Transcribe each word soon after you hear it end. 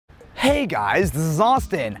Hey guys, this is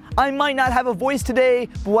Austin. I might not have a voice today,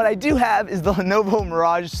 but what I do have is the Lenovo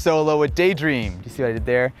Mirage Solo with Daydream. Do you see what I did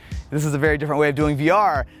there? This is a very different way of doing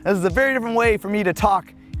VR. This is a very different way for me to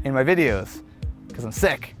talk in my videos, because I'm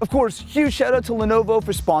sick. Of course, huge shout out to Lenovo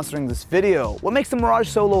for sponsoring this video. What makes the Mirage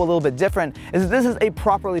Solo a little bit different is that this is a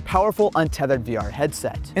properly powerful untethered VR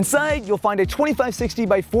headset. Inside, you'll find a 2560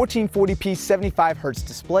 by 1440p 75Hz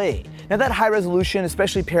display. Now that high resolution,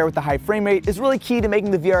 especially paired with the high frame rate, is really key to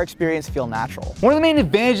making the VR experience feel natural. One of the main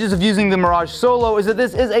advantages of using the Mirage Solo is that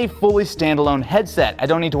this is a fully standalone headset. I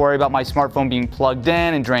don't need to worry about my smartphone being plugged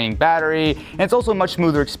in and draining battery, and it's also a much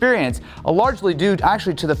smoother experience, largely due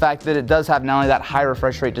actually to the fact that it does have not only that high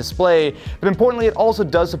refresh rate display, but importantly it also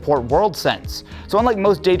does support world sense. So unlike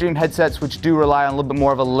most Daydream headsets, which do rely on a little bit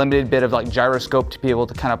more of a limited bit of gyroscope to be able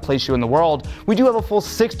to kind of place you in the world, we do have a full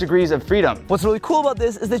 6 degrees of freedom. What's really cool about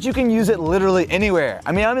this is that you can use it literally anywhere.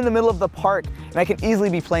 I mean, I'm in the middle of the park and I can easily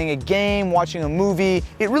be playing a game, watching a movie.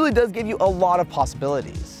 It really does give you a lot of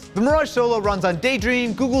possibilities. The Mirage Solo runs on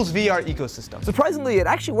Daydream, Google's VR ecosystem. Surprisingly, it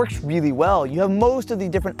actually works really well. You have most of the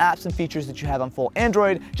different apps and features that you have on full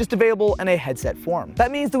Android just available in a headset form.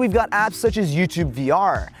 That means that we've got apps such as YouTube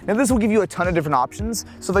VR. Now this will give you a ton of different options.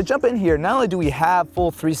 So if I jump in here, not only do we have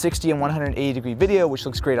full 360 and 180 degree video, which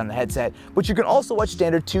looks great on the headset, but you can also watch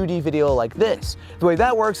standard 2D video like this. The way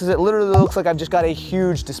that works is it literally looks like I've just got a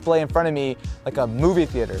huge display in front of me, like a movie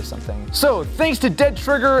theater or something. So thanks to Dead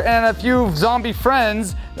Trigger and a few zombie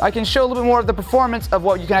friends, I can show a little bit more of the performance of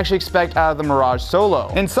what you can actually expect out of the Mirage Solo.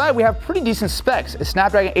 Inside we have pretty decent specs, a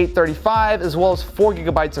Snapdragon 835 as well as 4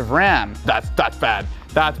 GB of RAM. That's bad.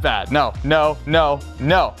 That's bad. No, no, no,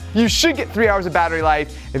 no. You should get 3 hours of battery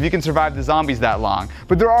life if you can survive the zombies that long.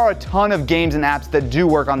 But there are a ton of games and apps that do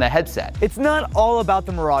work on the headset. It's not all about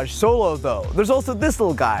the Mirage Solo though. There's also this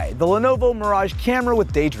little guy, the Lenovo Mirage camera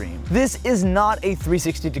with Daydream. This is not a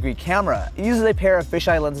 360 degree camera. It uses a pair of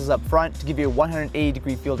fisheye lenses up front to give you a 180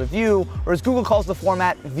 degree field of view, or as Google calls the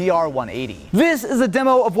format, VR 180. This is a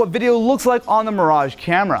demo of what video looks like on the Mirage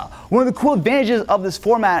camera. One of the cool advantages of this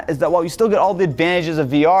format is that while you still get all the advantages of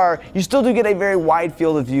VR, you still do get a very wide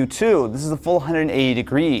field of view too. This is a full 180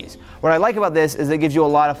 degrees. What I like about this is it gives you a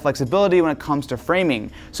lot of flexibility when it comes to framing.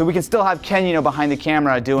 So we can still have Ken, behind the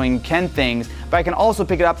camera doing Ken things, but I can also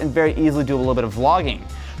pick it up and very easily do a little bit of vlogging.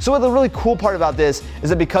 So the really cool part about this is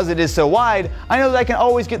that because it is so wide, I know that I can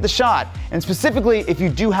always get the shot. And specifically, if you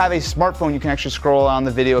do have a smartphone, you can actually scroll on the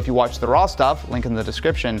video if you watch the raw stuff, link in the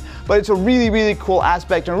description. But it's a really, really cool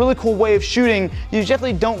aspect and a really cool way of shooting you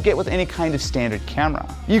definitely don't get with any kind of standard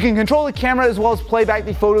camera. You can control the camera as well as play back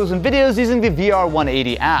the photos and videos using the VR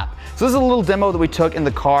 180 app. So this is a little demo that we took in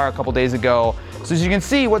the car a couple days ago. So as you can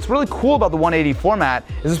see, what's really cool about the 180 format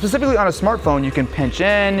is that specifically on a smartphone, you can pinch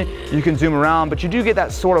in, you can zoom around, but you do get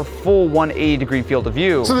that sort of full 180 degree field of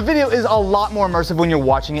view. So the video is a lot more immersive when you're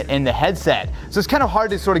watching it in the headset. So it's kind of hard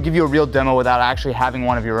to sort of give you a real demo without actually having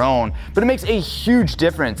one of your own, but it makes a huge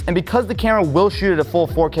difference. And because the camera will shoot at a full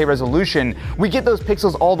 4K resolution, we get those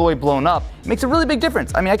pixels all the way blown up. It makes a really big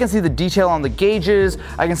difference. I mean, I can see the detail on the gauges,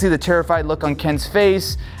 I can see the terrified look on Ken's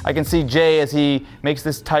face, I can see Jay as he makes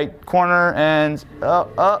this tight corner and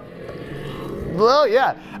well,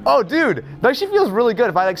 yeah. Oh, dude, that actually feels really good.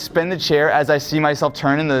 If I spin the chair as I see myself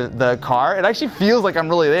turn in the car, it actually feels like I'm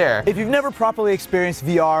really there. If you've never properly experienced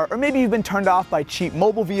VR, or maybe you've been turned off by cheap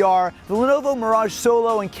mobile VR, the Lenovo Mirage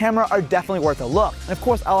Solo and camera are definitely worth a look. And of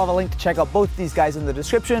course, I'll have a link to check out both these guys in the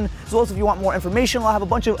description, as well as if you want more information, I'll have a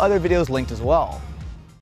bunch of other videos linked as well.